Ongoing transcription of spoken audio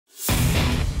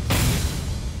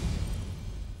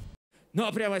Ну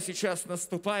а прямо сейчас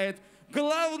наступает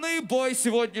главный бой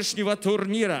сегодняшнего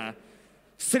турнира.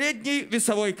 В средней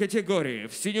весовой категории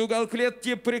в синий угол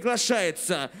клетки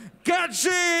приглашается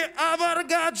Gadzhi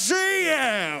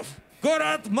Omargadzhiev,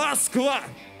 город Москва.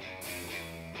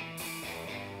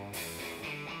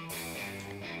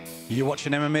 You're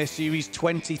watching MMA Series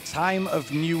 20, Time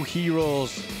of New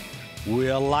Heroes.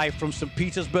 We are live from St.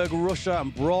 Petersburg, Russia,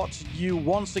 and brought to you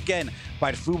once again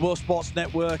by the Fubo Sports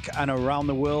Network and around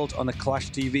the world on the Clash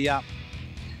TV app.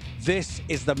 This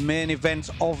is the main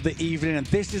event of the evening, and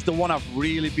this is the one I've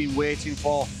really been waiting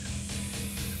for.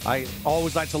 I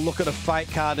always like to look at a fight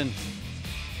card and,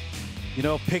 you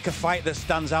know, pick a fight that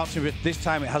stands out to me. This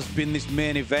time it has been this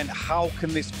main event. How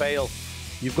can this fail?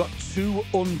 You've got two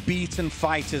unbeaten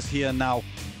fighters here now,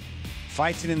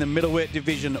 fighting in the middleweight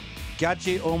division.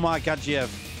 Gadzhi Omargadzhiev,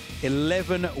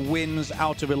 11 wins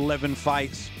out of 11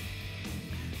 fights.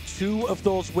 2 of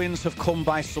those wins have come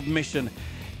by submission,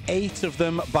 8 of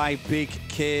them by big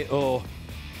KO.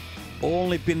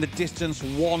 Only been the distance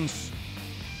once.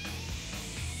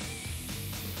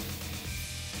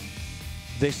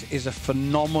 This is a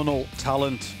phenomenal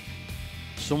talent.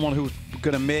 Someone who's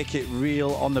going to make it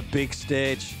real on the big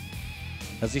stage.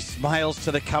 As he smiles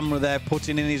to the camera there,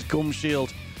 putting in his gum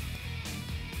shield.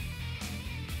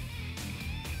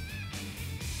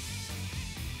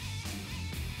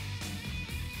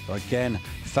 Again,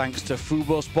 thanks to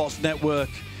Fubo Sports Network,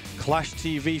 Clash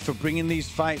TV for bringing these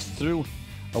fights through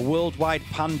a worldwide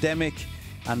pandemic,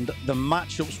 and the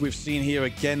matchups we've seen here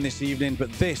again this evening.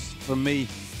 But this, for me,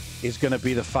 is going to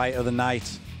be the fight of the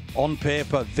night. On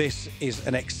paper, this is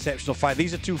an exceptional fight.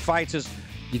 These are two fighters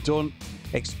you don't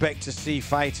expect to see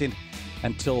fighting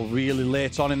until really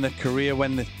late on in their career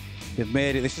when they've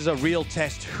made it. This is a real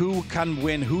test. Who can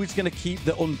win? Who is going to keep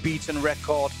the unbeaten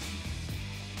record?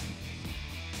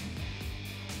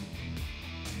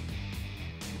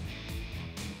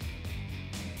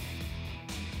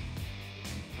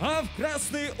 А в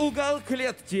красный угол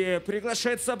клетки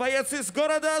приглашается боец из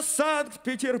города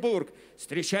Санкт-Петербург.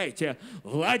 Встречайте,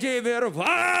 Владимир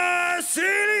Vasiliev!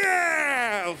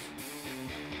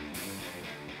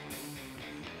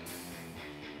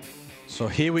 So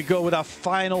here we go with our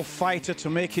final fighter to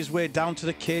make his way down to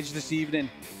the cage this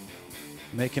evening.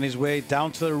 Making his way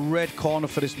down to the red corner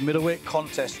for this middleweight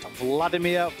contest,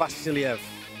 Vladimir Vasiliev.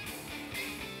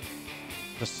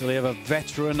 Vasiliev, a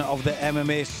veteran of the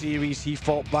MMA series. He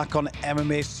fought back on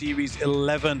MMA Series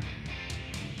 11.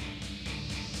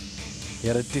 He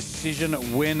had a decision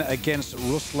win against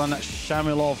Ruslan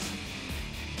Shamilov.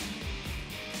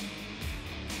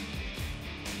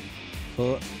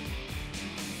 But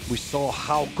we saw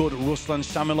how good Ruslan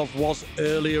Shamilov was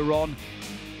earlier on.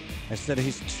 I said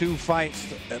his 2 fights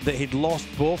that he'd lost,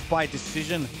 both by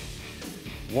decision.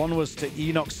 One was to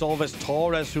Enoch Solves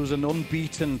Torres, who's an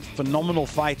unbeaten, phenomenal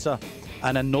fighter,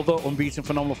 and another unbeaten,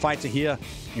 phenomenal fighter here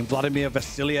in Vladimir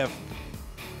Vasiliev.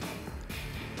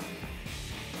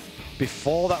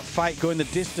 Before that fight going the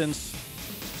distance,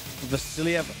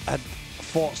 Vasiliev had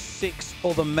fought 6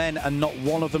 other men and not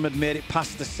one of them had made it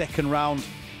past the second round.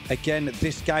 Again,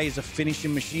 this guy is a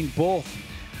finishing machine. Both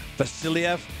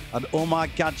Vasiliev and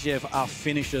Omargadzhiev are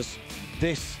finishers.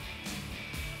 This,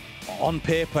 on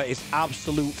paper, is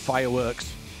absolute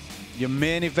fireworks. Your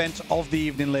main event of the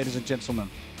evening, ladies and gentlemen.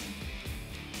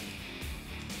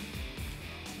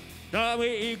 Дамы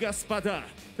и господа,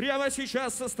 прямо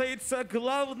сейчас состоится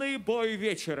главный бой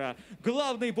вечера,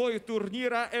 главный бой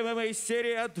турнира MMA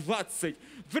Серия-20.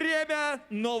 Время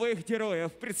новых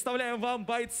героев. Представляем вам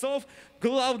бойцов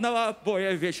главного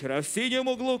боя вечера. В синем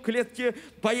углу клетки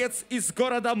боец из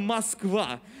города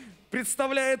Москва.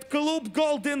 Представляет клуб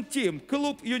Golden Team,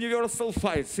 клуб Universal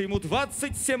Fights. Ему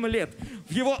 27 лет.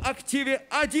 В его активе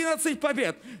 11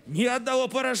 побед, ни одного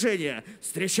поражения.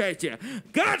 Встречайте,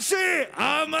 Gadzhi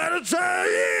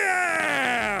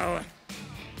Omargadzhiev!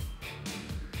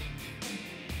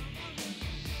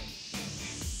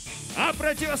 А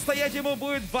противостоять ему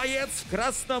будет боец в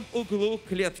красном углу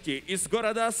клетки из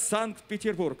города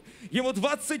Санкт-Петербург. Ему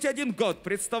 21 год,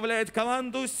 представляет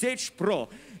команду Сечь Про.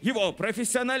 Его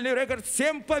профессиональный рекорд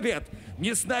 7 побед,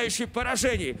 не знающий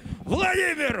поражений.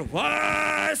 Владимир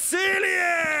Vasiliev!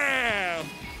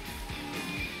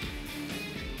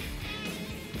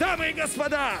 Дамы и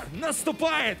господа,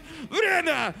 наступает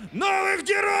время новых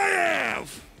героев!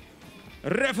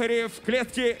 Рефери в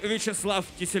клетке Вячеслав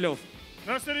Киселев.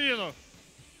 На середину.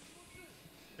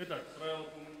 Итак, правила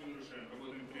полностью не нарушаем.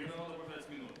 Работаем 3 раунда по 5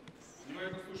 минут.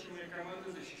 Внимательно слушаем мои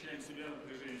команды, защищаем себя на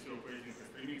протяжении всего поединка.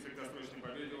 Стремимся к досрочной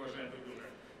победе, уважаем друг друга.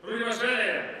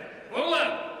 Уважаем!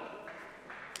 Бутлин!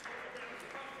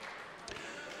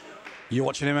 You're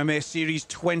watching MMA Series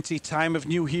 20, Time of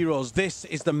New Heroes. This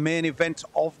is the main event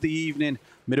of the evening,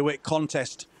 middleweight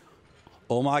contest.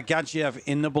 Omargadzhiev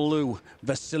in the blue,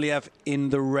 Vasiliev in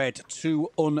the red.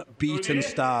 Two unbeaten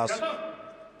stars.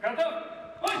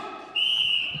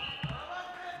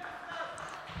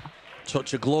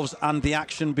 Touch of gloves and the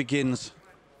action begins.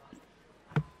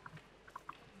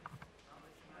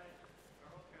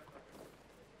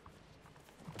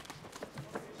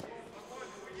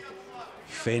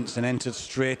 Feints and entered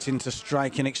straight into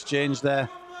striking exchange there.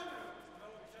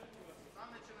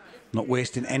 Not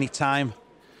wasting any time.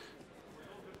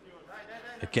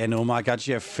 Again,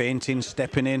 Omargadzhiev feinting,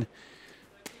 stepping in.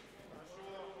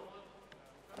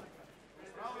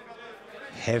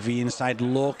 Heavy inside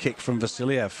low kick from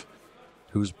Vasiliev,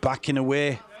 who's backing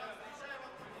away.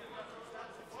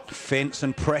 Feints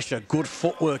and pressure. Good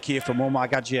footwork here from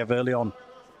Omargadzhiev early on.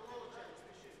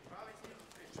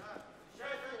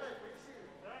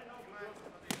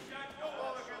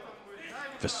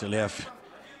 Vasiliev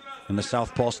in the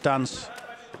southpaw stance.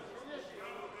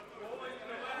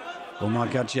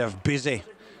 Omargadzhiev busy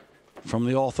from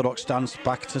the orthodox stance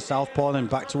back to southpaw, then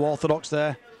back to orthodox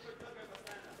there.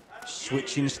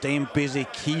 Switching, staying busy,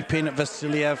 keeping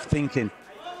Vasiliev thinking.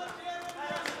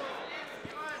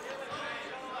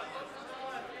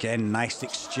 Again, nice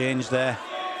exchange there.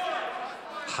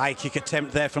 High kick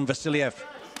attempt there from Vasiliev.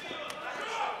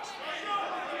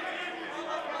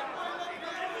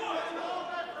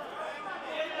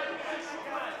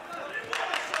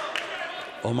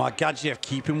 Omargadzhiev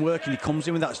keeping working. He comes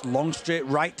in with that long straight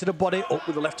right to the body, up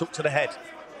with the left hook to the head.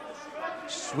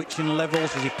 Switching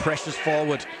levels as he pressures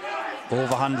forward.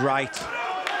 Overhand right.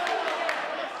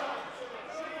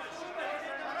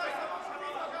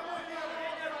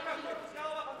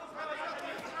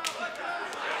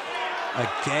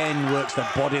 Again works the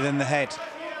body, then the head.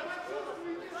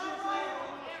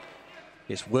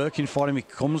 It's working for him. He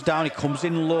comes down, he comes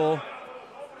in low.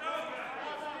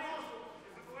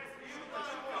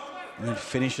 And then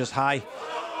finishes high.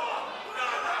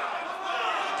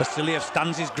 Vasiliev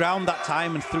stands his ground that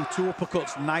time and through two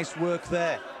uppercuts. Nice work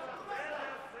there.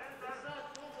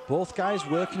 Both guys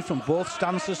working from both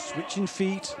stances, switching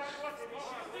feet.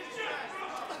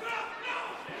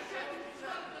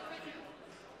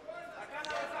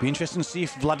 Be interesting to see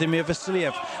if Vladimir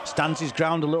Vasiliev stands his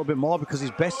ground a little bit more, because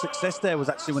his best success there was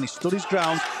actually when he stood his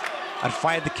ground and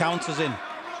fired the counters in.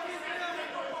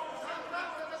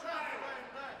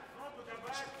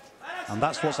 And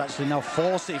that's what's actually now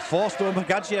forced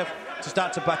Omargadzhiev to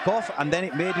start to back off, and then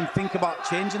it made him think about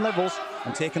changing levels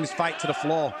and taking his fight to the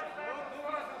floor.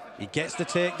 He gets the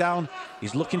takedown.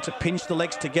 He's looking to pinch the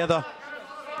legs together.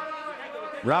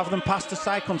 Rather than pass to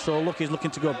side control, look, he's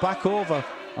looking to go back over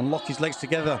and lock his legs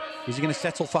together. Is he going to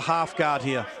settle for half guard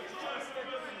here?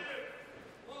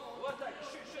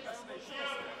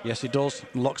 Yes, he does.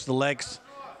 Locks the legs.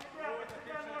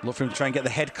 Look for him to try and get the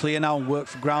head clear now and work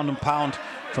for ground and pound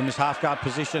from his half guard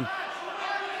position.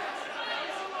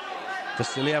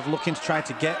 Vasiliev looking to try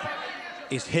to get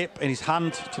his hip and his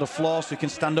hand to the floor so he can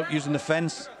stand up using the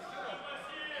fence.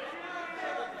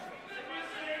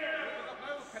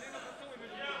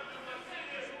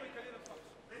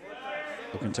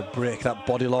 Looking to break that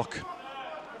body lock.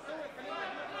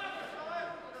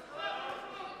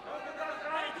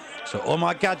 So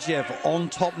Omargadzhiev on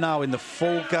top now in the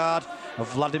full guard of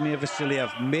Vladimir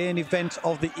Vasiliev. Main event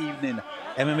of the evening,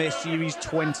 MMA Series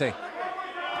 20.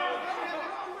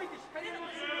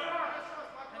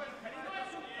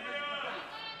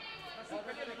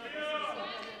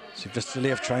 So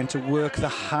Vasiliev trying to work the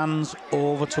hands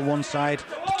over to one side.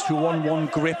 The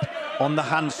 2-on-1 grip on the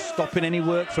hands, stopping any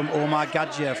work from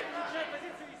Omargadzhiev.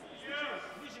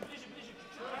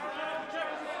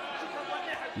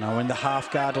 Now in the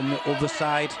half guard on the other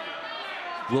side.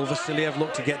 Will Vasiliev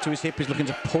look to get to his hip? He's looking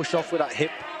to push off with that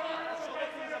hip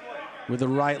with the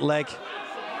right leg.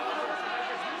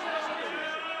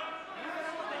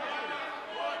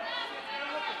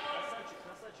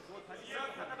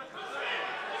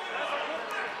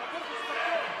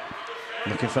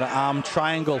 Looking for the arm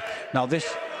triangle. Now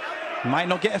this might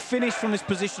not get a finish from this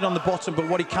position on the bottom, but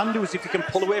what he can do is if he can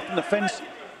pull away from the fence.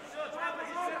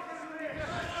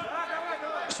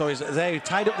 So he's there, he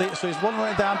tied up the, so he's one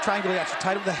way the arm triangle, he actually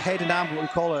tied up the head and arm, what we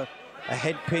call a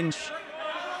head pinch,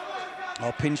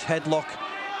 or pinch headlock.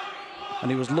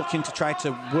 And he was looking to try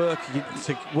to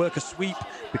work a sweep.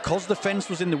 Because the fence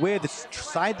was in the way, the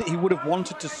side that he would have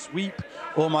wanted to sweep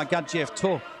Omargadzhiev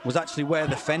to was actually where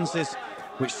the fence is,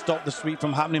 which stopped the sweep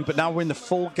from happening. But now we're in the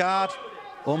full guard.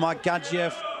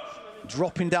 Omargadzhiev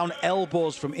dropping down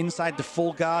elbows from inside the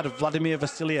full guard of Vladimir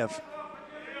Vasiliev.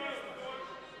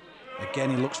 Again,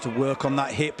 he looks to work on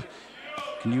that hip.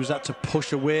 Can use that to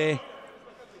push away.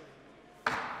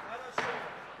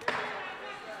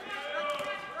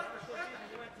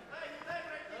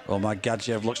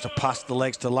 Omargadzhiev looks to pass the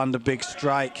legs to land a big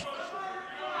strike.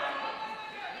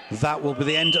 That will be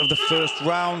the end of the first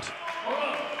round.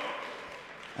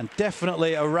 And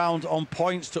definitely a round on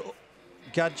points to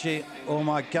Gadzhi,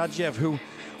 Omargadzhiev, who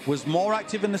was more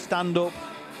active in the stand-up,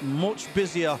 much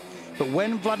busier. But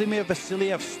when Vladimir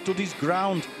Vasiliev stood his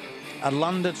ground and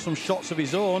landed some shots of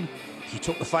his own, he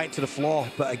took the fight to the floor,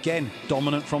 but again,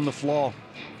 dominant from the floor.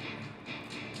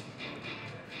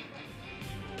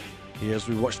 Here, as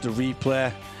we watch the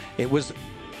replay, it was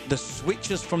the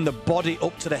switches from the body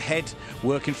up to the head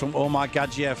working from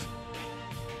Omargadzhiev.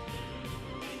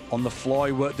 On the floor,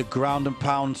 he worked the ground and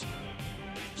pound.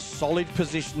 Solid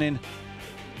positioning.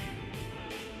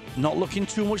 Not looking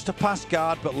too much to pass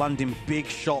guard, but landing big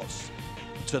shots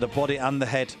to the body and the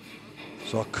head.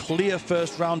 So a clear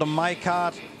first round on my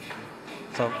card.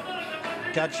 So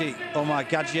Gadzhi,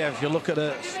 Omargadzhiev, you look at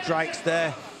the strikes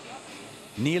there.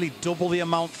 Nearly double the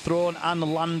amount thrown and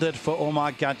landed for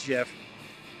Omargadzhiev.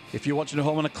 If you're watching at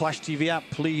home on a Clash TV app,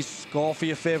 please score for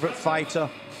your favorite fighter.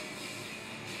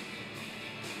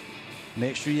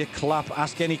 Make sure you clap,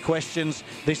 ask any questions.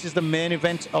 This is the main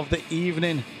event of the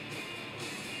evening.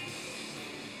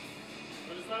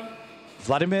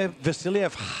 Vladimir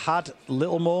Vasiliev had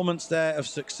little moments there of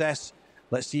success.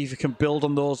 Let's see if he can build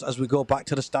on those as we go back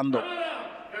to the stand-up.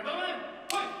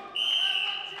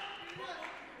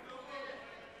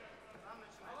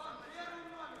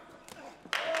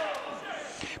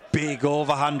 Big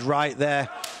overhand right there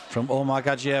from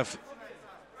Omargadzhiev.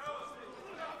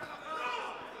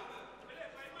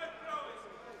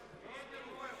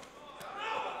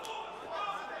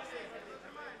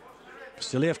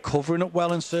 Vasiliev covering up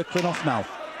well and circling off now.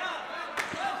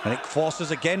 And it forces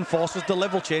the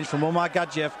level change from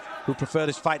Omargadzhiev, who preferred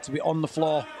his fight to be on the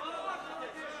floor.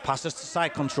 Passes to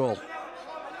side control.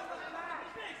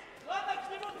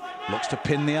 Looks to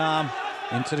pin the arm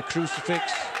into the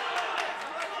crucifix.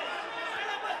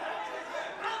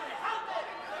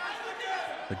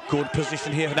 A good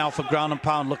position here now for ground and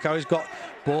pound. Look how he's got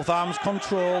both arms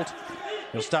controlled.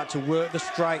 He'll start to work the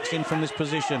strikes in from this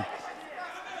position.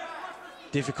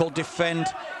 Difficult defend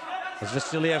as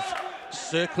Vasiliev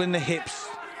circling the hips,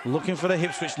 looking for the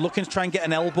hip switch, looking to try and get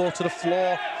an elbow to the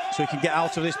floor so he can get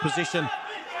out of this position.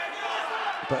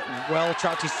 But well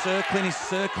tracked, he's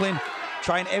circling,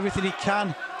 trying everything he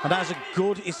can, and that's a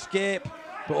good escape.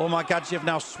 But Omargadzhiev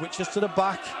now switches to the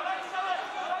back.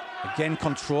 Again,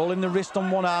 controlling the wrist on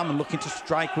one arm and looking to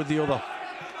strike with the other.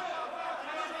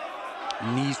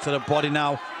 Knees to the body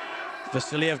now.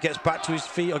 Vasiliev gets back to his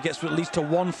feet, or gets at least to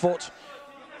 1 foot.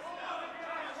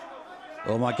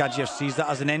 Omargadzhiev sees that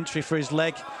as an entry for his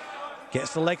leg.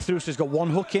 Gets the leg through, so he's got one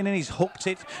hook in and he's hooked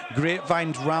it.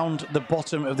 Grapevines round the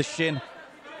bottom of the shin.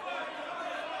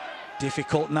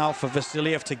 Difficult now for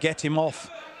Vasiliev to get him off.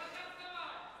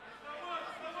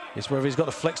 It's whether he's got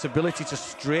the flexibility to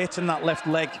straighten that left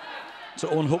leg to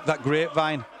unhook that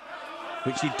grapevine,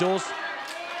 which he does.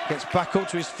 Gets back up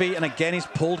to his feet, and again he's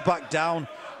pulled back down.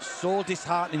 So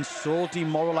disheartening, so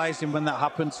demoralizing when that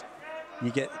happens.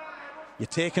 You're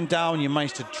taken down, you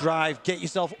manage to drive, get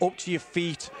yourself up to your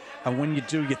feet, and when you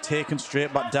do, you're taken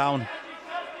straight back down.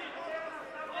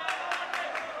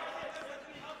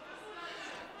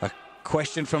 A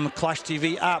question from the Clash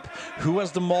TV app: who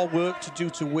has the more work to do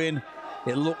to win?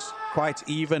 It looks quite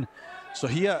even. So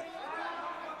here,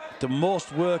 the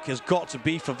most work has got to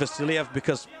be for Vasiliev,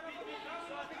 because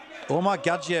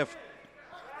Omargadzhiev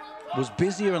was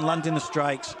busier in landing the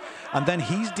strikes, and then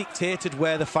he's dictated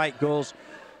where the fight goes.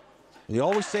 They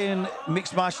always say in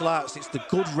mixed martial arts, it's the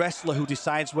good wrestler who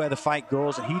decides where the fight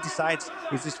goes, and he decides,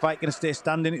 is this fight going to stay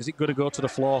standing? Is it going to go to the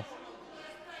floor?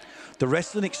 The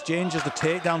wrestling exchanges, the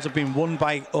takedowns have been won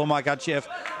by Omargadzhiev,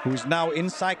 who is now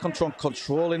inside control,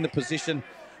 controlling the position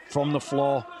from the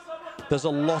floor. There's a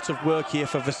lot of work here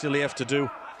for Vasiliev to do.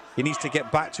 He needs to get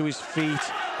back to his feet.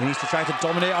 He needs to try to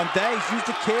dominate on there. He's used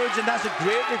the cage, and that's a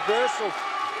great reversal.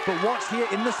 But watch here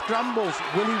in the scrambles.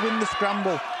 Will he win the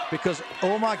scramble? Because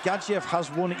Omargadzhiev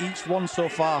has won each one so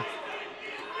far.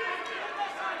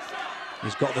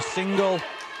 He's got the single.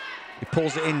 He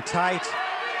pulls it in tight.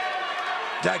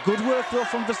 That good work though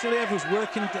from Vasiliev, who's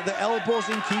working the elbows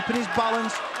in, keeping his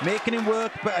balance, making him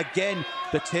work. But again,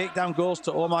 the takedown goes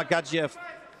to Omargadzhiev.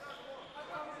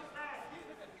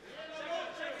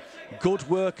 Good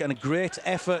work and a great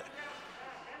effort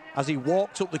as he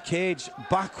walked up the cage,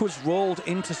 backwards rolled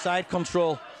into side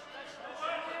control.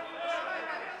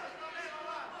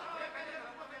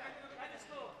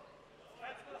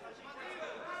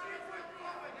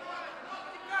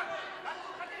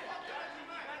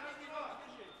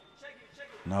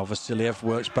 Now Vasiliev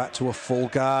works back to a full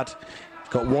guard. He's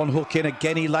got one hook in.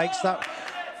 Again, he likes that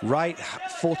right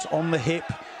foot on the hip.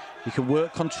 He can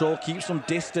work control, keep some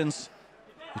distance.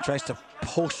 He tries to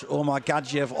push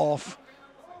Omargadzhiev off.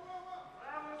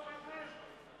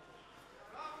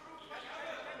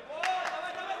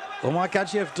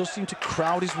 Omargadzhiev does seem to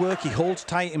crowd his work. He holds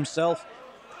tight himself.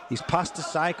 He's past the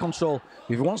side control.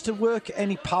 If he wants to work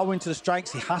any power into the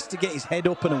strikes, he has to get his head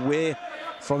up and away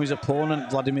from his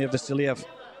opponent, Vladimir Vasiliev.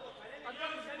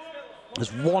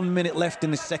 There's 1 minute left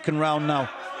in the second round now.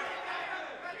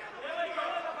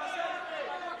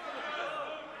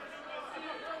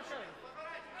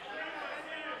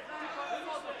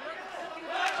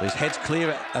 So his head's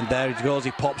clear, and there he goes,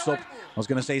 he pops up. I was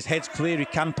going to say his head's clear, he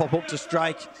can pop up to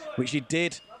strike, which he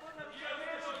did.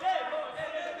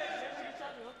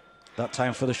 That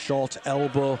time for the short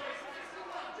elbow.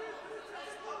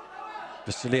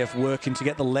 Vasiliev working to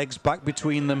get the legs back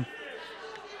between them.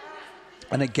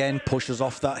 And again, pushes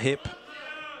off that hip.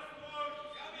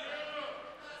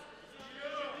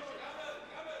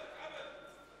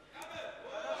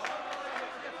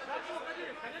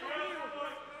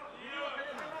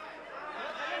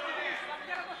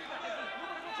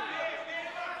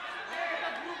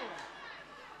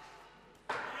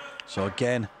 So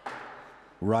again,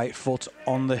 right foot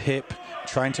on the hip,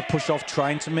 trying to push off,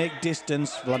 trying to make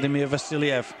distance, Vladimir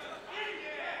Vasiliev.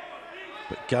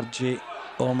 But Gadzhi,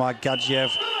 Omargadzhiev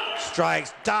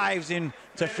strikes, dives in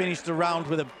to finish the round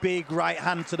with a big right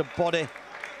hand to the body.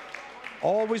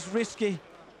 Always risky,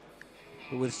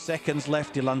 but with seconds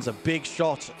left, he lands a big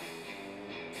shot.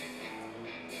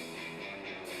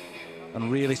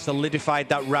 And really solidified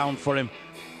that round for him.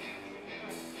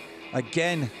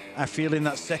 Again, I feel in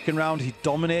that second round, he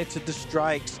dominated the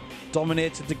strikes,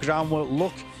 dominated the groundwork.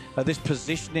 Look at this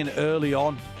positioning early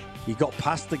on. He got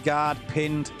past the guard,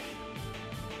 pinned.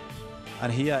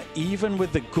 And here, even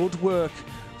with the good work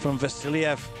from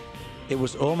Vasiliev, it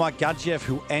was Omargadzhiev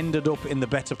who ended up in the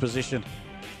better position.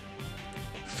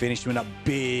 Finished with that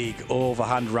big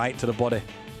overhand right to the body.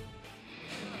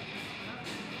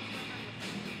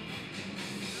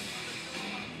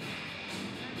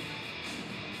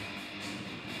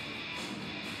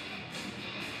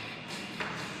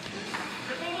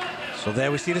 So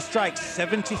there we see the strikes.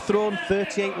 70 thrown,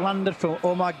 38 landed for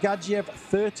Omargadzhiev,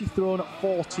 30 thrown,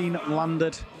 14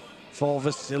 landed for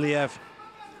Vasiliev.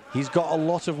 He's got a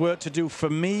lot of work to do. For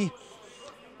me,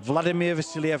 Vladimir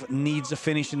Vasiliev needs a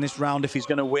finish in this round if he's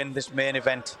going to win this main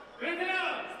event.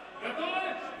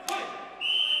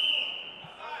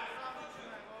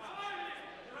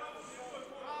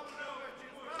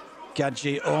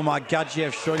 Gadzhi,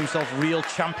 Omargadzhiev showing himself real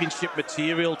championship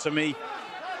material to me.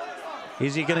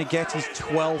 Is he going to get his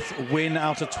 12th win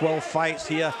out of 12 fights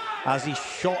here as he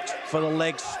shot for the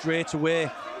legs straight away?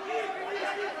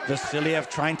 Vasiliev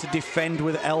trying to defend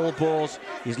with elbows.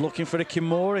 He's looking for the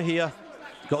Kimura here.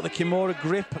 Got the Kimura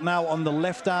grip now on the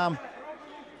left arm.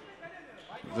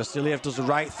 Vasiliev does the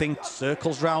right thing,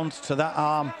 circles round to that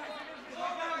arm.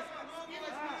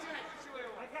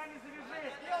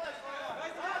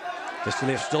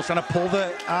 Vasiliev still trying to pull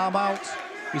the arm out.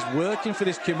 He's working for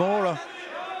this Kimura.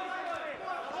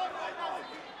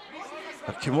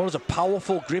 Kimura's a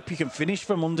powerful grip. You can finish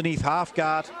from underneath half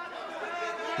guard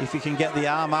if he can get the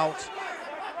arm out.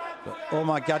 But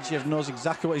Omargadzhiev knows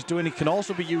exactly what he's doing. He can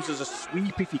also be used as a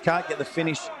sweep if he can't get the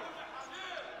finish.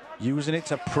 Using it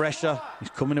to pressure. He's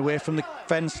coming away from the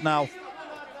fence now.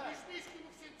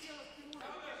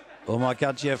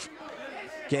 Omargadzhiev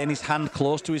getting his hand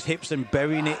close to his hips and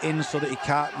burying it in so that he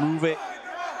can't move it.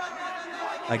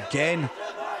 Again,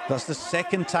 that's the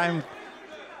second time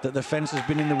that the fence has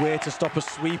been in the way to stop a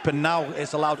sweep, and now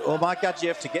it's allowed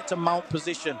Omargadzhiev to get to mount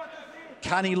position.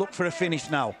 Can he look for a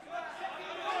finish now?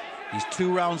 He's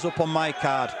 2 rounds up on my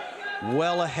card.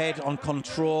 Well ahead on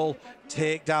control,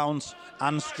 takedowns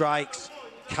and strikes.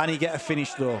 Can he get a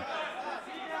finish though?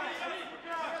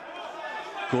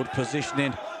 Good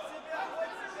positioning.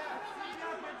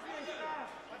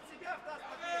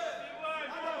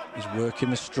 He's working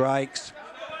the strikes.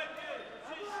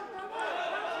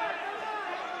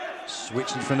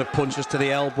 Switching from the punches to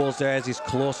the elbows there as he's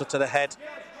closer to the head.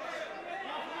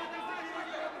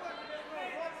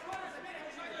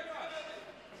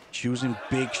 Choosing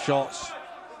big shots.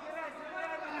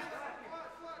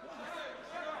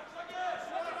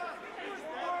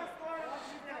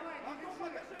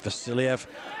 Vasiliev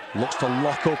looks to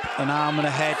lock up an arm and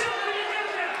a head.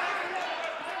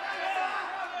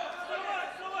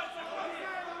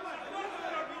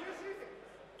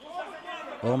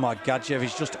 Omargadzhiev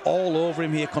is just all over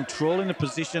him here, controlling the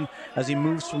position as he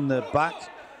moves from the back,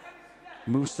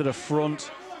 moves to the front.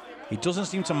 He doesn't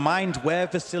seem to mind where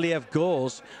Vasiliev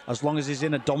goes as long as he's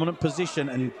in a dominant position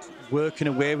and working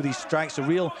away with his strikes. A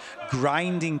real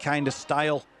grinding kind of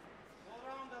style.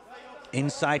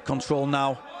 Inside control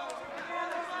now.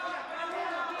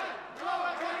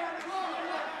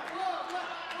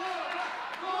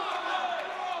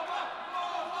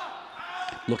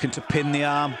 Looking to pin the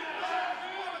arm.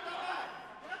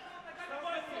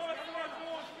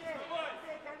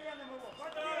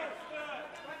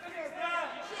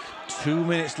 Two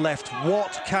minutes left.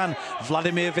 What can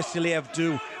Vladimir Vasiliev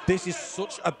do? This is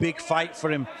such a big fight for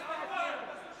him.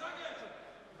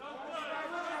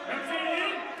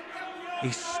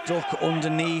 He's stuck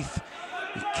underneath.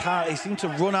 He seems to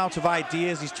run out of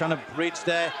ideas. He's trying to bridge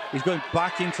there. He's going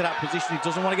back into that position. He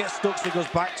doesn't want to get stuck, so he goes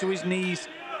back to his knees.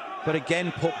 But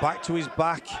again, put back to his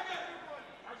back.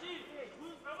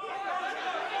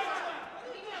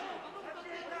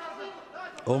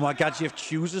 Omargadzhiev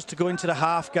chooses to go into the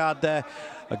half guard there.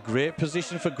 A great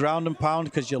position for ground and pound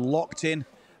because you're locked in,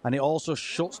 and it also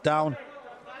shuts down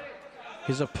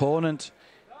his opponent.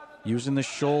 Using the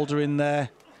shoulder in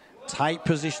there. Tight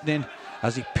positioning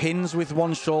as he pins with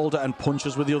one shoulder and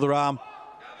punches with the other arm.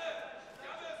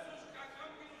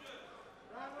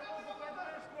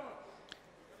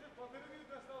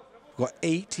 We've got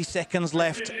 80 seconds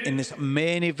left in this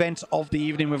main event of the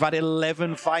evening. We've had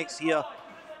 11 fights here.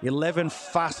 11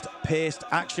 fast-paced,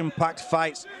 action-packed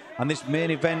fights. And this main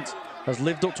event has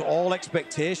lived up to all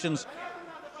expectations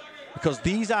because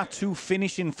these are two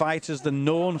finishing fighters. They're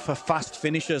known for fast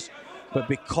finishers. But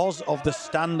because of the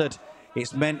standard,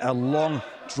 it's meant a long,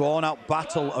 drawn-out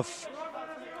battle of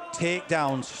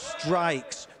takedowns,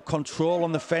 strikes, control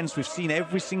on the fence. We've seen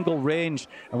every single range,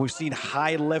 and we've seen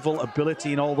high-level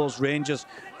ability in all those ranges.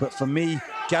 But for me,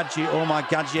 Gadzhi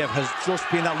Omargadzhiev has just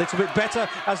been that little bit better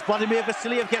as Vladimir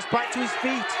Vasiliev gets back to his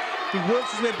feet. He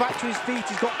works his way back to his feet.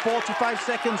 He's got 45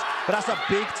 seconds, but that's a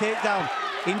big takedown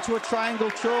into a triangle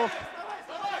choke.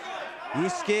 He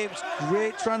escapes.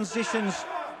 Great transitions.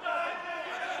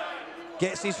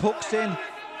 Gets his hooks in.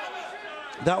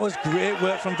 That was great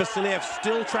work from Vasiliev.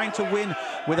 Still trying to win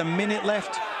with a minute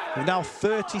left. With now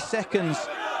 30 seconds.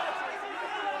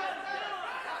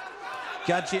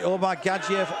 Gadzhi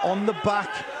Omargadzhiev on the back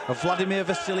of Vladimir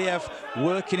Vasiliev,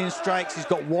 working in strikes. He's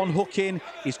got one hook in.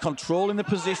 He's controlling the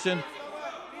position.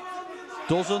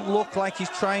 Doesn't look like he's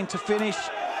trying to finish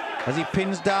as he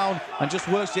pins down and just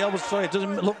works the elbows. Sorry, it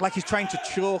doesn't look like he's trying to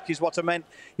choke is what I meant.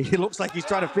 He looks like he's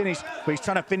trying to finish, but he's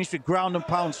trying to finish with ground and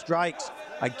pound strikes.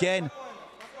 Again,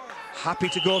 happy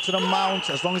to go to the mount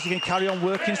as long as he can carry on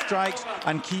working strikes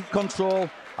and keep control.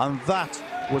 And that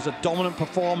was a dominant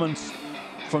performance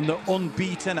from the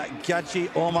unbeaten Gadzhi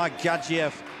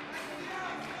Omargadzhiev.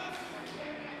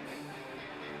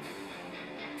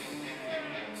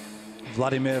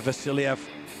 Vladimir Vasiliev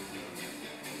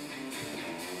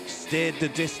stayed the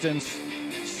distance,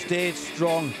 stayed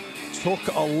strong, took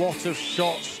a lot of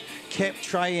shots, kept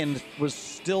trying, was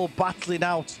still battling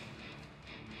out.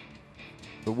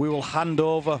 But we will hand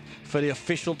over for the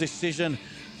official decision.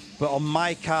 But on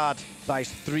my card, that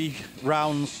is 3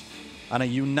 rounds and a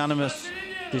unanimous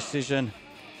decision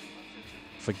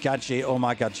for Gadzhi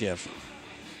Omargadzhiev.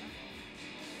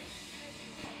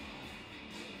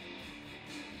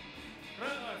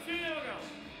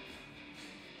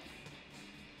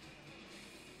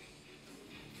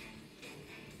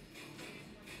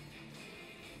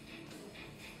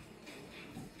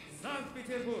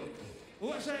 Санкт-Петербург.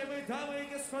 Уважаемые дамы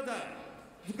и господа,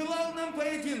 в главном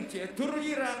поединке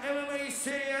турнира MMA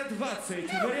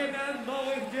Серия-20 «Время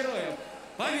новых героев»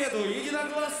 победу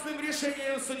единогласным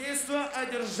решением судейства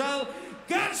одержал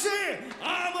Gadzhi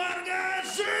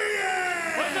Omargadzhiev!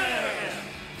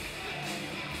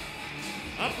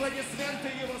 Аплодисменты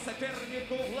его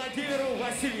сопернику Владимиру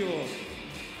Васильеву.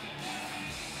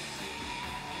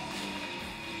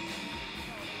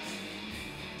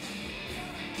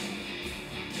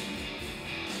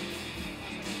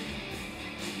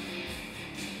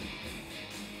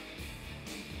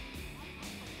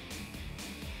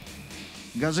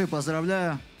 Гаджи,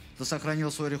 поздравляю, ты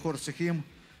сохранил свой рекорд сухим.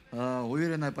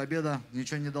 Уверенная победа,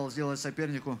 ничего не дал сделать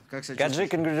сопернику. Как себя Gadzhi,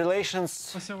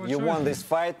 congratulations, you won this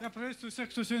fight.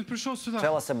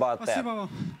 Tell us about that.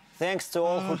 Thanks to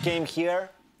all who came here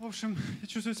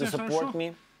to support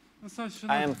me.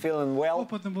 I am feeling well.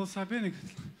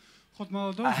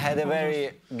 I had a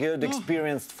very good,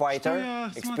 experienced fighter,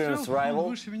 experienced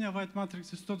rival.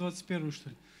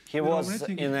 He was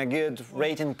in a good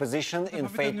rating position in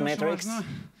Fate Matrix.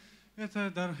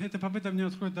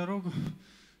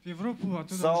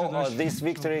 So this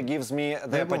victory gives me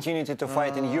the opportunity to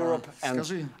fight in Europe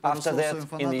and after that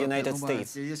in the United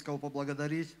States.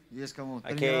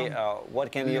 Okay,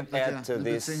 what can you add to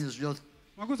this?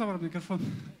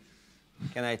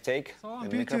 Can I take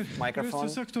the microphone?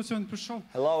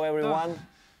 Hello everyone.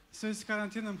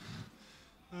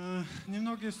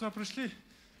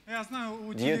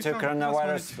 Due to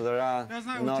coronavirus, there are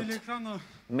not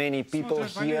many people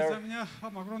here,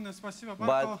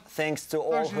 but thanks to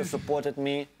all who supported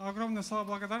me,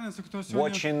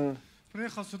 watching through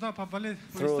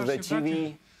the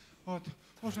TV,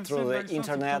 through the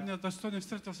internet.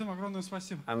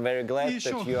 I'm very glad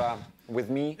that you are with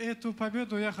me.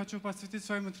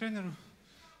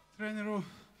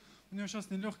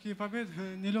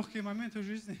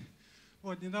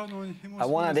 I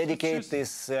want to dedicate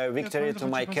this victory to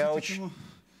my coach,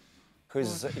 who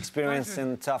is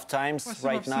experiencing tough times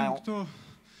right now.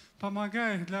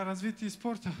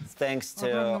 Thanks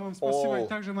to all who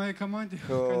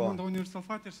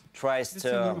tries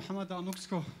to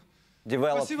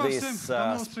develop this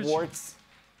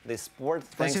sport.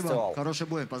 Thanks to all. Thanks,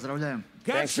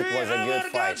 it was a good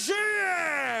fight.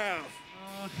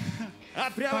 А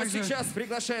прямо сейчас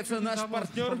приглашается наш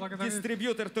партнер,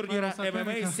 дистрибьютор турнира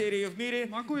ММА серии в мире,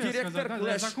 директор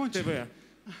Clash TV.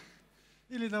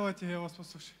 Или давайте я вас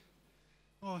послушаю.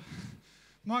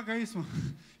 Мага Исма,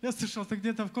 я слышал, ты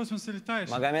где-то в космосе летаешь.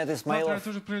 Магомед Исмаилов,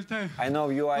 I know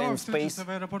you are in space.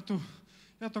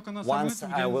 Once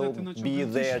I will be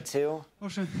there too.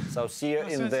 So see you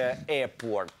in the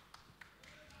airport.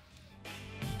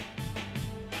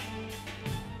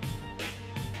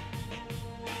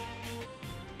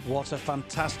 What a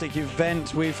fantastic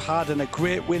event we've had, and a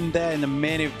great win there in the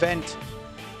main event.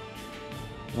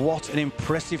 What an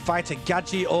impressive fighter.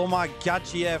 Gadzhi,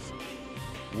 Omargadzhiev,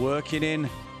 working in,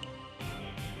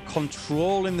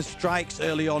 controlling the strikes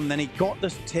early on. Then he got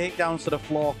the takedowns to the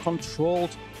floor,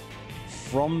 controlled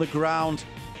from the ground.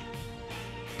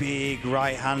 Big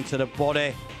right hand to the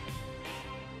body.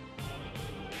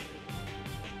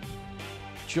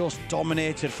 Just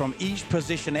dominated from each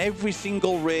position, every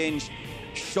single range,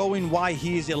 showing why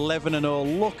he is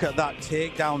 11-0. Look at that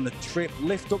takedown, the trip,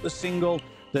 lift up the single,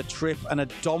 the trip, and a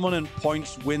dominant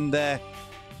points win there